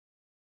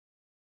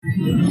Good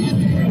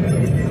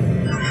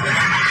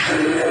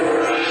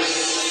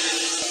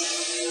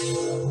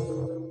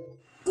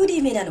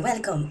evening and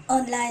welcome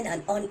online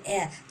and on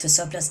air to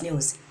SirPlus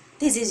News.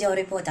 This is your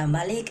reporter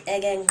Malik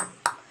again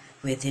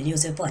with the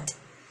news report.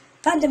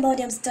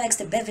 Pandemonium strikes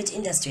the beverage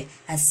industry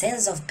as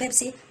sales of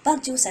Pepsi,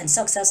 Bug Juice and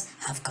Sucksucks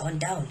have gone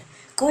down,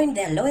 going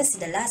their lowest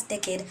in the last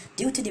decade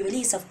due to the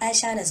release of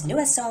Ishawna's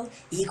newest song,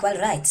 Equal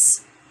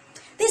Rights.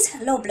 This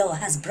low blow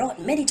has brought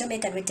many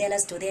Jamaican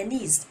retailers to their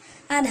knees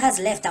and has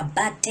left a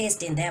bad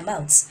taste in their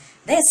mouths.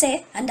 They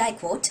say, and I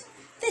quote,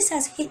 "This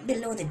has hit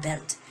below the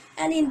belt,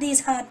 and in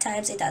these hard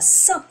times it has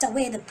sucked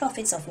away the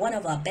profits of one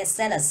of our best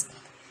sellers."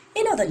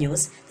 In other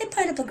news, the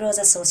Pineapple Growers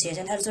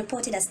Association has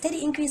reported a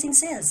steady increase in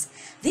sales.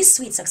 This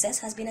sweet success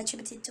has been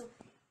attributed to